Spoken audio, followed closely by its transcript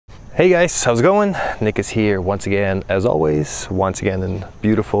Hey guys, how's it going? Nick is here once again, as always, in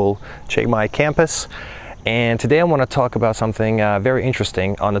beautiful Chiang Mai campus. And today I want to talk about something very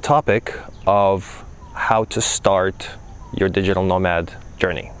interesting on the topic of how to start your digital nomad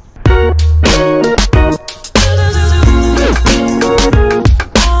journey.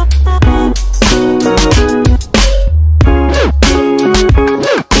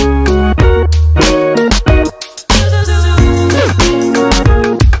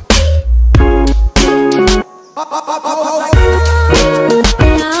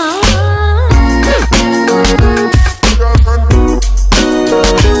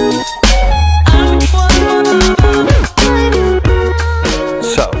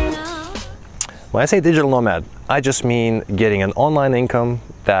 When I say digital nomad, I just mean getting an online income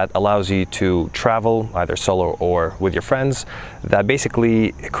that allows you to travel either solo or with your friends, that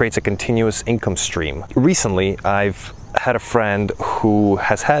basically creates a continuous income stream. Recently, I've had a friend who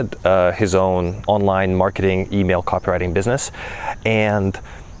has had his own online marketing, email copywriting business, and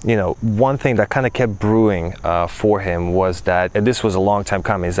one thing that kind of kept brewing for him was that, and this was a long time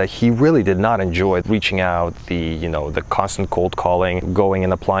coming, is that he really did not enjoy reaching out, the constant cold calling, going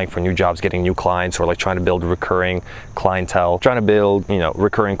and applying for new jobs, getting new clients, or like trying to build recurring clientele.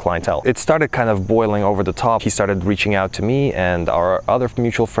 It started kind of boiling over the top. He started reaching out to me and our other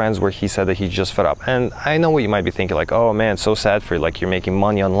mutual friends, where he said that he's just fed up. And I know what you might be thinking, like, oh man, so sad for you, like you're making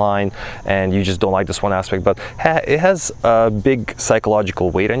money online and you just don't like this one aspect, but it has a big psychological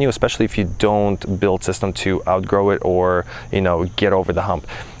weight on you, especially if you don't build system to outgrow it or get over the hump.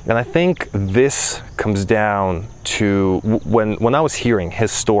 And I think this comes down to when I was hearing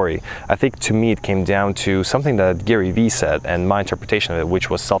his story, I think to me it came down to something that Gary Vee said, and my interpretation of it, which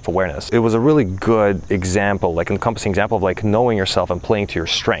was self-awareness. It was a really good example, like encompassing example of like knowing yourself and playing to your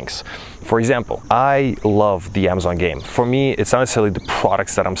strengths. For example, I love the Amazon game. For me, it's not necessarily the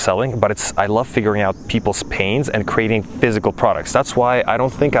products that I'm selling, but I love figuring out people's pains and creating physical products. That's why I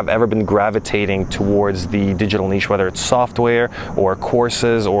don't think I've ever been gravitating towards the digital niche, whether it's software or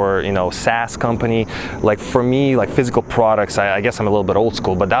courses or SaaS company. Like for me, like physical products, I guess I'm a little bit old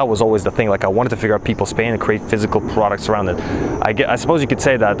school, but that was always the thing. Like I wanted to figure out people's pain and create physical products around it. I suppose you could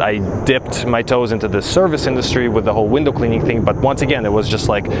say that I dipped my toes into the service industry with the whole window cleaning thing, but once again, it was just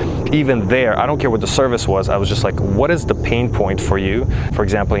like, even there, I don't care what the service was, I was just like, what is the pain point for you? For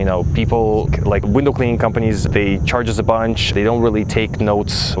example, people like window cleaning companies, they charge us a bunch, they don't really take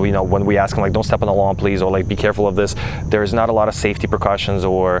notes, when we ask them, like, don't step on the lawn please, or like, be careful of this. There's not a lot of safety precautions,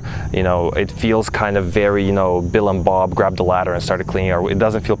 or it feels kind of very, Bill and Bob grabbed the ladder and started cleaning, or it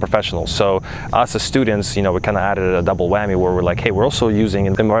doesn't feel professional. So us as students, we kind of added a double whammy where we're like, hey, we're also using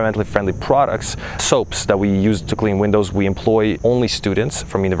environmentally friendly products, soaps that we use to clean windows. We employ only students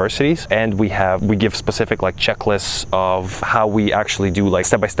from universities, and we give specific like checklists of how we actually do like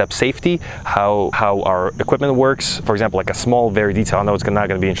step-by-step safety, how our equipment works. For example, like a small, very detail, I know it's not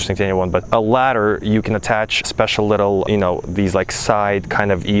going to be interesting to anyone, but a ladder, you can attach special little, these like side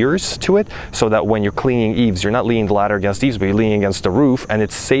kind of ears to it, so that when you're cleaning eaves, you're not leaning the ladder against eaves, but you're leaning against the roof, and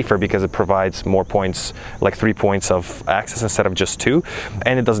it's safer because it provides more points, like 3 points of access instead of just 2,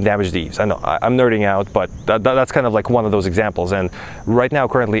 and it doesn't damage the eaves. I know I'm nerding out, but that's kind of like one of those examples. And right now,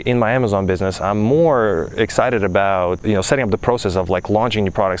 currently in my Amazon business, I'm more excited about setting up the process of like launching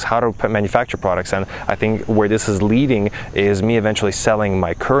new products, how to manufacture products. And I think where this is leading is me eventually selling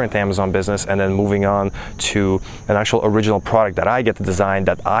my current Amazon business and then moving on to an actual original product that I get to design,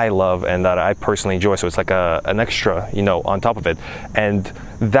 that I love and that I personally enjoy. So it's like an extra, on top of it. And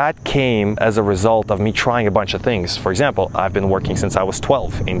that came as a result of me trying a bunch of things. For example, I've been working since I was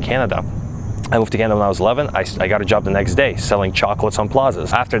 12 in Canada. I moved to Canada when I was 11. I got a job the next day selling chocolates on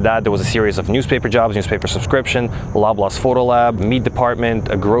plazas. After that, there was a series of newspaper jobs, newspaper subscription, Loblaws Photo Lab, meat department,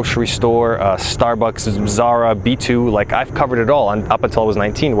 a grocery store, Starbucks, Zara, B2. Like I've covered it all, and up until I was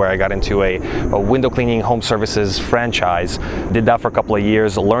 19, where I got into a window cleaning home services franchise. Did that for a couple of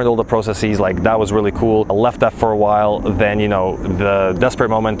years, learned all the processes. Like that was really cool. I left that for a while. Then the desperate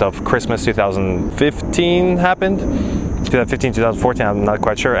moment of Christmas 2015 happened. 2015, 2014, I'm not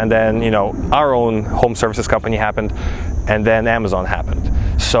quite sure. And then, our own home services company happened, and then Amazon happened.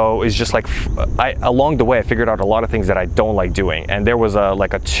 So it's just like, along the way, I figured out a lot of things that I don't like doing. And there was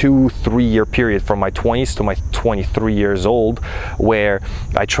like a 2-3 year period from my 20s to my 23 years old where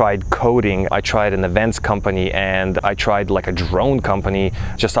I tried coding, I tried an events company, and I tried like a drone company,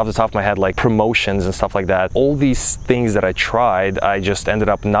 just off the top of my head, like promotions and stuff like that. All these things that I tried, I just ended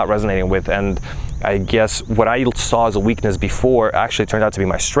up not resonating with. And I guess what I saw as a weakness before actually turned out to be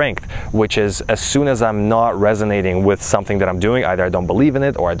my strength, which is as soon as I'm not resonating with something that I'm doing, either I don't believe in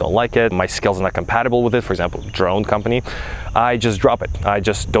it or I don't like it, my skills are not compatible with it, for example, drone company, I just drop it. I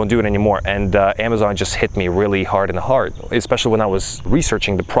just don't do it anymore. And Amazon just hit me really hard in the heart, especially when I was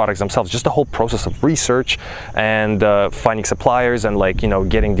researching the products themselves, just the whole process of research and finding suppliers and like, you know,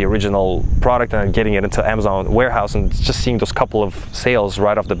 getting the original product and getting it into Amazon warehouse and just seeing those couple of sales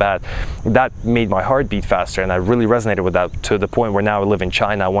right off the bat. That made my heart beat faster, and I really resonated with that to the point where now I live in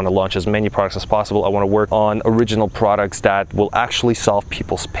China. I want to launch as many products as possible. I want to work on original products that will actually solve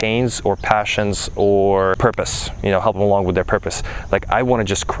people's pains or passions or purpose, you know, help them along with their purpose. Like, I want to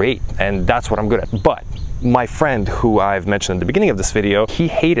just create, and that's what I'm good at. But my friend, who I've mentioned at the beginning of this video, he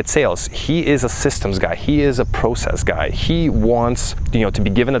hated sales. He is a systems guy. He is a process guy. He wants, you know, to be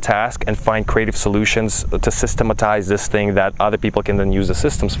given a task and find creative solutions to systematize this thing that other people can then use the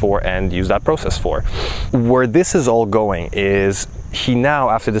systems for and use that process for. Where this is all going is he now,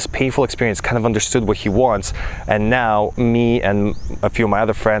 after this painful experience, kind of understood what he wants, and now me and a few of my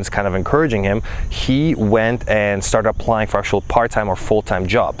other friends kind of encouraging him, he went and started applying for actual part-time or full-time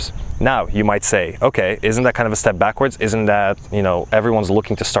jobs. Now, you might say, okay, isn't that kind of a step backwards? Isn't that, you know, everyone's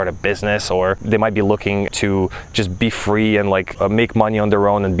looking to start a business, or they might be looking to just be free and like make money on their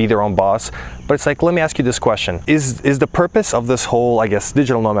own and be their own boss. But it's like, let me ask you this question. Is the purpose of this whole, I guess,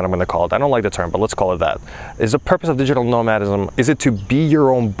 digital nomad, I'm gonna call it, I don't like the term, but let's call it that. Is the purpose of digital nomadism, is it to be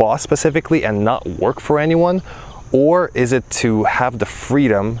your own boss specifically and not work for anyone? Or is it to have the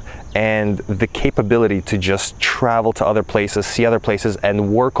freedom and the capability to just travel to other places, see other places,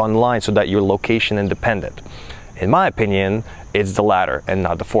 and work online so that you're location independent? In my opinion, it's the latter and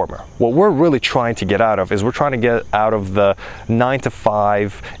not the former. What we're really trying to get out of is we're trying to get out of the 9 to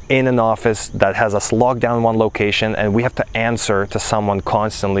 5 in an office that has us locked down in one location, and we have to answer to someone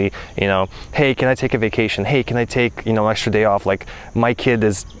constantly, you know, hey, can I take a vacation? Hey, can I take, you know, an extra day off? Like, my kid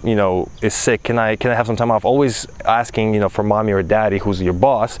is, you know, is sick. Can I have some time off? Always asking, you know, for mommy or daddy, who's your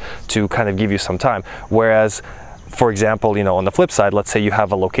boss, to kind of give you some time. Whereas, for example, you know, on the flip side, let's say you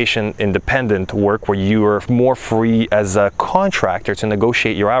have a location independent work where you are more free as a contractor to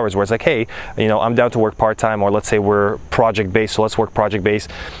negotiate your hours, where it's like, hey, you know, I'm down to work part-time, or let's say we're project-based, so let's work project-based,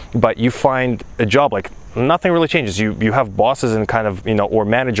 but you find a job, like, nothing really changes. You have bosses and kind of, you know, or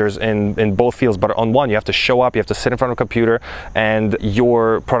managers in both fields, but on one you have to show up, you have to sit in front of a computer, and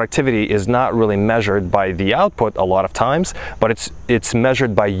your productivity is not really measured by the output a lot of times, but it's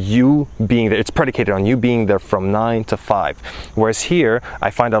measured by you being there. It's predicated on you being there from 9 to 5. Whereas here, I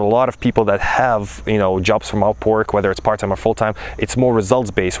find that a lot of people that have, you know, jobs from Upwork, whether it's part-time or full-time, it's more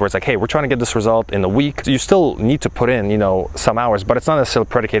results-based, where it's like, hey, we're trying to get this result in a week. You still need to put in, you know, some hours, but it's not necessarily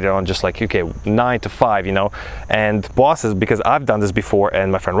predicated on just like, okay, 9 to 5, you know. And bosses, because I've done this before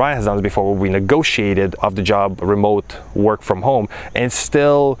and my friend Ryan has done this before, where we negotiated off the job remote work from home, and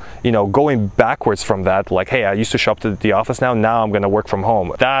still, you know, going backwards from that, like, hey, I used to show up to the office, now I'm going to work from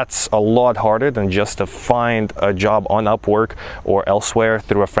home. That's a lot harder than just to find a job on Upwork or elsewhere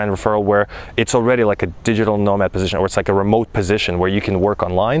through a friend referral, where it's already like a digital nomad position, or it's like a remote position where you can work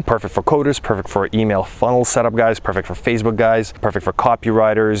online. Perfect for coders, perfect for email funnel setup guys, perfect for Facebook guys, perfect for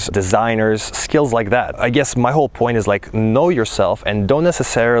copywriters, designers, skills like that. I guess my whole point is, like, know yourself and don't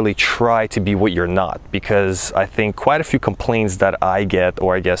necessarily try to be what you're not, because I think quite a few complaints that I get,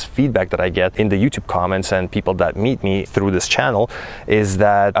 or I guess feedback that I get in the YouTube comments and people that meet me through this channel, is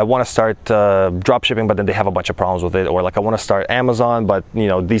that I want to start drop shipping, but then they have a bunch of problems with it, or like, I want to start Amazon, but you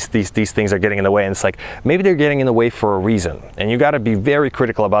know, these things are getting in the way. And it's like, maybe they're getting in the way for a reason, and you got to be very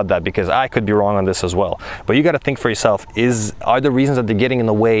critical about that, because I could be wrong on this as well. But you got to think for yourself, are the reasons that they're getting in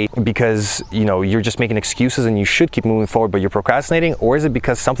the way because, you know, you're just making excuses and you should keep moving forward, but you're procrastinating? Or is it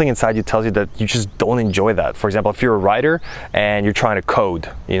because something inside you tells you that you just don't enjoy that? For example, if you're a writer and you're trying to code,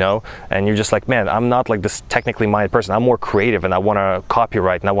 you know, and you're just like, man, I'm not like this technically minded person, I'm more creative, and I want to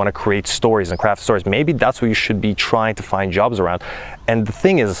copyright and I want to create stories and craft stories. Maybe that's what you should be trying to find jobs around. And the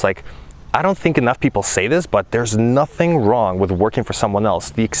thing is, it's like, I don't think enough people say this, but there's nothing wrong with working for someone else.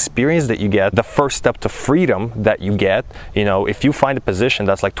 The experience that you get, the first step to freedom that you get, you know, if you find a position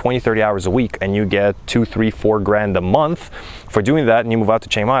that's like 20, 30 hours a week and you get 2, 3, 4 grand a month for doing that, and you move out to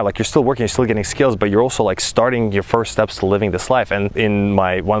Chiang Mai, like, you're still working, you're still getting skills, but you're also like starting your first steps to living this life. And in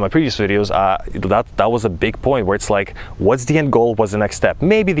one of my previous videos, that was a big point, where it's like, what's the end goal? What's the next step?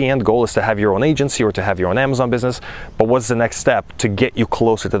 Maybe the end goal is to have your own agency or to have your own Amazon business, but what's the next step to get you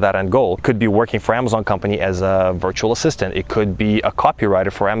closer to that end goal? It could be working for Amazon company as a virtual assistant. It could be a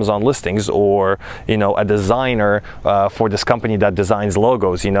copywriter for Amazon listings, or, you know, a designer for this company that designs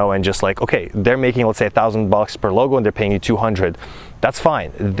logos, you know, and just like, okay, they're making, let's say, $1,000 per logo and they're paying you 200. That's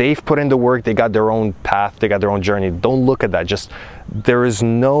fine. They've put in the work, they got their own path, they got their own journey. Don't look at that. Just there is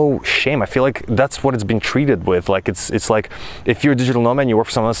no shame. I feel like that's what it's been treated with. Like it's like if you're a digital nomad and you work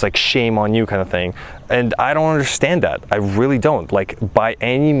for someone else, like shame on you kind of thing. And I don't understand that. I really don't. Like by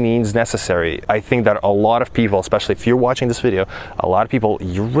any means necessary. I think that a lot of people, especially if you're watching this video, a lot of people,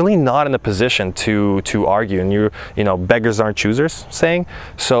 you're really not in a position to argue, and you know, beggars aren't choosers saying.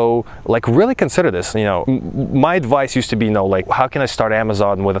 So like really consider this. You know, my advice used to be, you know, like how can I start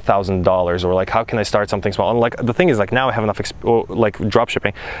Amazon with $1,000, or like how can I start something small? And like the thing is, like now I have enough like drop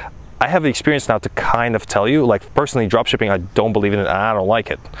shipping. I have the experience now to kind of tell you, like personally, dropshipping, I don't believe in it and I don't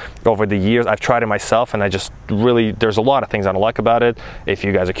like it. Over the years, I've tried it myself and I just really, there's a lot of things I don't like about it. If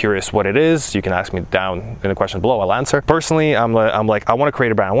you guys are curious what it is, you can ask me down in the questions below, I'll answer. Personally, I'm like, I want to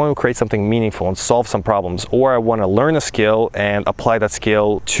create a brand. I want to create something meaningful and solve some problems, or I want to learn a skill and apply that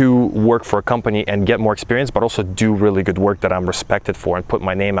skill to work for a company and get more experience, but also do really good work that I'm respected for and put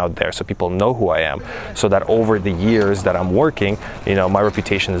my name out there so people know who I am, so that over the years that I'm working, you know, my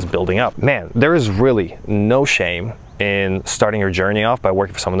reputation is building up. Man, there is really no shame in starting your journey off by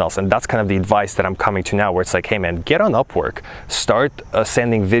working for someone else. And that's kind of the advice that I'm coming to now, where it's like, hey man, get on Upwork, start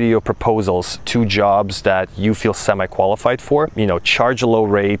sending video proposals to jobs that you feel semi-qualified for, you know, charge a low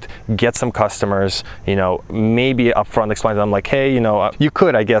rate, get some customers, you know, maybe upfront explain to them like, hey, you know, you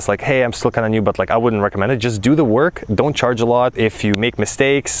could, I guess, like, hey, I'm still kind of new, but like, I wouldn't recommend it. Just do the work, don't charge a lot. If you make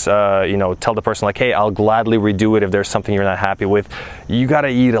mistakes, you know, tell the person like, hey, I'll gladly redo it if there's something you're not happy with. You gotta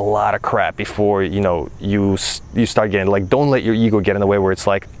eat a lot of crap before, you know, you start getting, like, don't let your ego get in the way where it's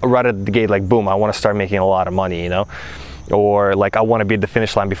like right at the gate, like boom, I want to start making a lot of money, you know, or like I want to be at the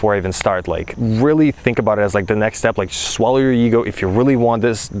finish line before I even start. Like really think about it as like the next step. Like swallow your ego. If you really want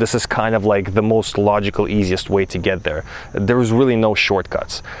this, this is kind of like the most logical, easiest way to get there. There's really no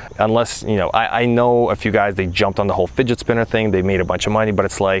shortcuts, unless, you know, I know a few guys, they jumped on the whole fidget spinner thing, they made a bunch of money, but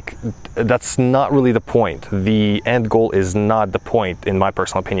it's like, that's not really the point. The end goal is not the point, in my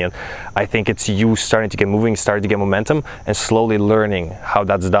personal opinion. I think it's you starting to get moving, starting to get momentum, and slowly learning how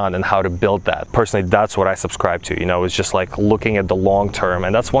that's done and how to build that. Personally, that's what I subscribe to. You know, it's just like looking at the long term,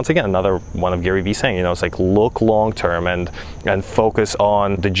 and that's once again another one of Gary Vee saying, you know, it's like look long term and focus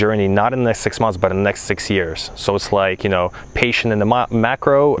on the journey, not in the next 6 months, but in the next 6 years. So it's like, you know, patient in the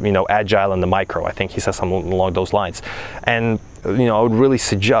macro, you know, agile in the micro. I think he says something along those lines. And you know, I would really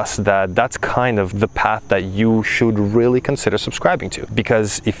suggest that that's kind of the path that you should really consider subscribing to.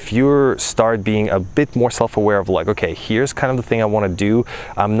 Because if you start being a bit more self-aware of like, okay, here's kind of the thing I want to do,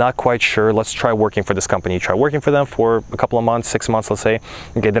 I'm not quite sure, let's try working for this company. Try working for them for a couple of months, 6 months, let's say.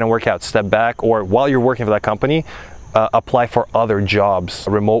 Okay, didn't work out, step back. Or while you're working for that company, apply for other jobs,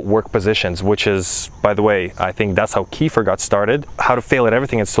 remote work positions, which is, by the way, I think that's how Kiefer got started. How to Fail at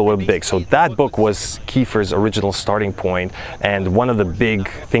Everything and Still Live Big. So that book was Kiefer's original starting point, and one of the big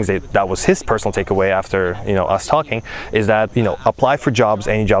things that was his personal takeaway after, you know, us talking, is that, you know, apply for jobs,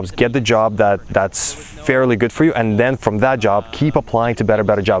 any jobs, get the job that's fairly good for you, and then from that job, keep applying to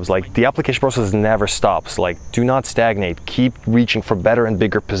better jobs. Like the application process never stops. Like do not stagnate, keep reaching for better and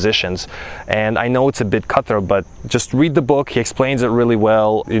bigger positions. And I know it's a bit cutthroat, but just read the book. He explains it really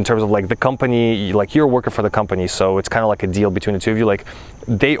well in terms of like the company, like you're working for the company, so it's kind of like a deal between the two of you. Like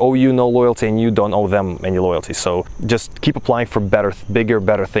they owe you no loyalty and you don't owe them any loyalty. So just keep applying for bigger,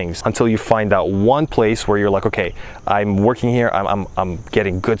 better things until you find that one place where you're like, okay, I'm working here, I'm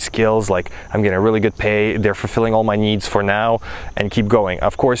getting good skills, like I'm getting a really good pay, they're fulfilling all my needs for now, and keep going.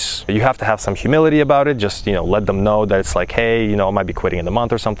 Of course, you have to have some humility about it. Just, you know, let them know that it's like, hey, you know, I might be quitting in a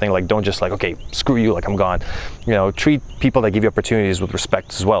month or something. Like don't just like, okay, screw you, like I'm gone. You know, treat people that give you opportunities with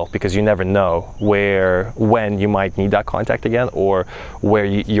respect as well, because you never know when you might need that contact again, or where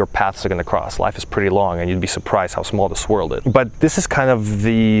your paths are going to cross. Life is pretty long and you'd be surprised how small this world is. But this is kind of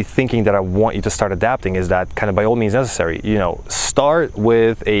the thinking that I want you to start adapting, is that kind of by all means necessary. You know, start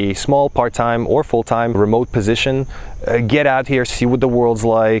with a small part-time or full-time remote position. Get out here, see what the world's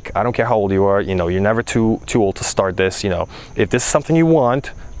like. I don't care how old you are, you know, you're never too old to start this. You know, if this is something you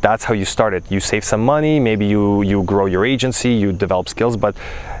want, that's how you start it. You save some money, maybe you grow your agency, you develop skills, but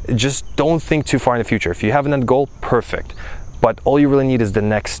just don't think too far in the future. If you have an end goal, perfect. But all you really need is the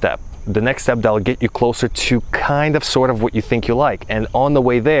next step. The next step that'll get you closer to kind of sort of what you think you like. And on the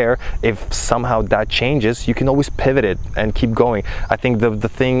way there, if somehow that changes, you can always pivot it and keep going. I think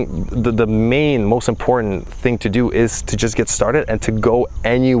the main, most important thing to do is to just get started and to go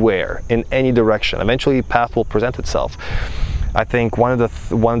anywhere, in any direction. Eventually, path will present itself. I think one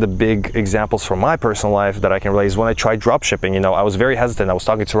of the big examples from my personal life that I can relate is when I tried drop shipping. You know, I was very hesitant. I was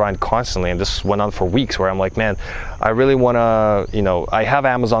talking to Ryan constantly, and this went on for weeks, where I'm like, man, I really want to, you know, I have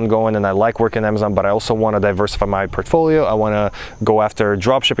Amazon going and I like working Amazon, but I also want to diversify my portfolio. I want to go after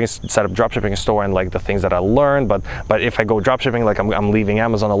drop shipping, set up drop shipping store and like the things that I learned. But if I go drop shipping, like I'm leaving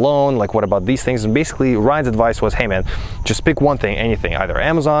Amazon alone. Like, what about these things? And basically, Ryan's advice was, hey man, just pick one thing, anything, either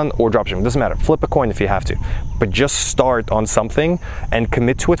Amazon or drop shipping. Doesn't matter. Flip a coin if you have to, but just start on something and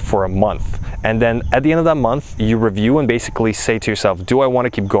commit to it for a month. And then at the end of that month, you review and basically say to yourself, do I want to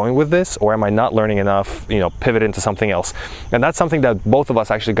keep going with this, or am I not learning enough? You know, pivot into something else. And that's something that both of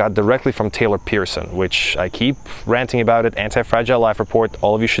us actually got directly from Taylor Pearson, which I keep ranting about it. Anti-Fragile Life Report.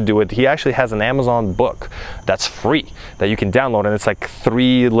 All of you should do it. He actually has an Amazon book that's free that you can download, and it's like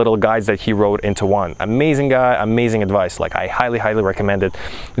 3 little guides that he wrote into one. Amazing guy, amazing advice. Like, I highly recommend it.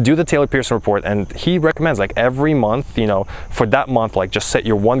 Do the Taylor Pearson report, and he recommends like every month, you know, for that month, like just set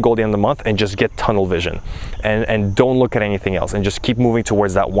your one goal at the end of the month and just get tunnel vision, and don't look at anything else, and just keep moving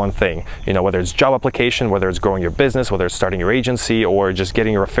towards that one thing. You know, whether it's job application, whether it's growing your business, whether it's starting your agency, or just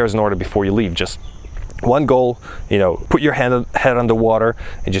getting your affairs in order before you leave. Just one goal, you know, put your head underwater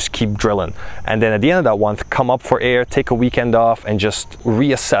and just keep drilling. And then at the end of that month, come up for air, take a weekend off, and just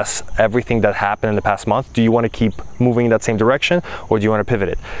reassess everything that happened in the past month. Do you want to keep moving in that same direction, or do you want to pivot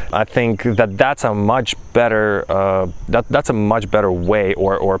it? I think that that's a much better that's a much better way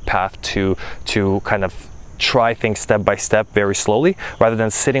or path to kind of try things step by step, very slowly, rather than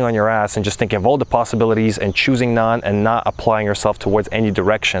sitting on your ass and just thinking of all the possibilities and choosing none and not applying yourself towards any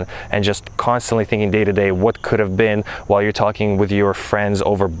direction, and just constantly thinking day to day what could have been while you're talking with your friends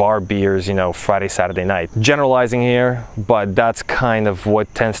over bar beers, you know, Friday, Saturday night. Generalizing here, but that's kind of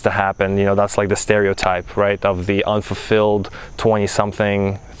what tends to happen. You know, that's like the stereotype, right, of the unfulfilled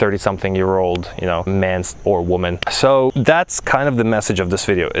 20-something, 30-something-year-old, you know, man or woman. So that's kind of the message of this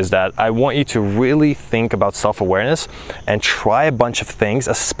video, is that I want you to really think about self-awareness and try a bunch of things,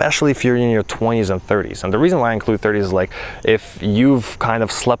 especially if you're in your 20s and 30s. And the reason why I include 30s is, like, if you've kind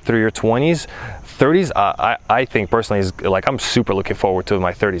of slept through your 20s, 30s, I think personally, is like, I'm super looking forward to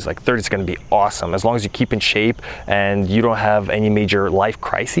my 30s. Like, 30s is going to be awesome as long as you keep in shape and you don't have any major life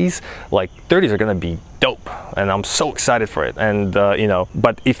crises. Like, 30s are going to be dope, and I'm so excited for it. And you know,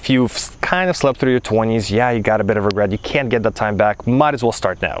 but if you've kind of slept through your 20s, yeah, you got a bit of regret, you can't get that time back, might as well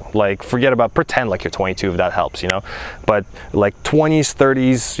start now. Like, forget about, pretend like you're 22 if that helps, you know. But like 20s,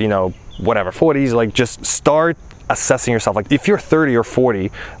 30s, you know, whatever, 40s, like, just start assessing yourself. Like, if you're 30 or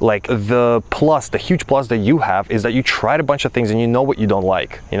 40, like, the huge plus that you have is that you tried a bunch of things and you know what you don't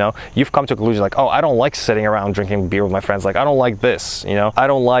like. You know, you've come to a conclusion like, oh, I don't like sitting around drinking beer with my friends. Like, I don't like this, you know, I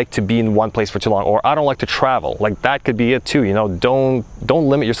don't like to be in one place for too long, or I don't like to travel. Like, that could be it too. You know, don't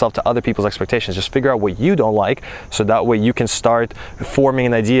limit yourself to other people's expectations. Just figure out what you don't like, so that way you can start forming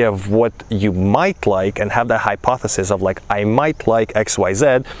an idea of what you might like, and have that hypothesis of, like, I might like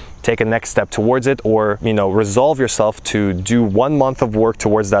XYZ. Take a next step towards it, or, you know, resolve yourself to do 1 month of work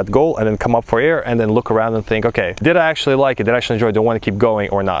towards that goal, and then come up for air, and then look around and think, okay, did I actually like it? Did I actually enjoy it? Do I want to keep going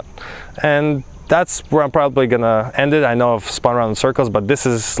or not? And that's where I'm probably gonna end it. I know I've spun around in circles, but this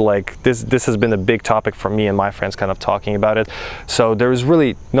is like, this has been a big topic for me and my friends, kind of talking about it. So there is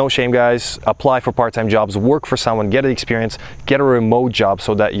really no shame, guys. Apply for part-time jobs, work for someone, get an experience, get a remote job,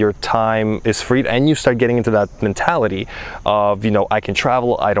 so that your time is freed, and you start getting into that mentality of, you know, I can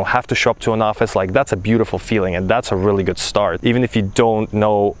travel, I don't have to show up to an office. Like, that's a beautiful feeling, and that's a really good start, even if you don't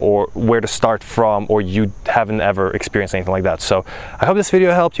know or where to start from, or you haven't ever experienced anything like that. So I hope this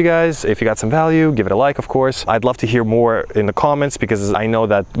video helped you guys. If you got some value, give it a like, of course. I'd love to hear more in the comments, because I know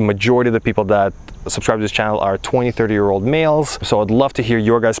that majority of the people that subscribe to this channel are 20, 30-year-old males. So I'd love to hear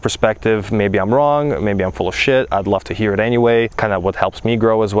your guys' perspective. Maybe I'm wrong, maybe I'm full of shit. I'd love to hear it anyway. Kind of what helps me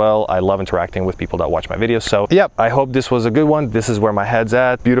grow as well. I love interacting with people that watch my videos. So yep, I hope this was a good one. This is where my head's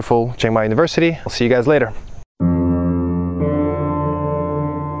at. Beautiful Chiang Mai University. I'll see you guys later.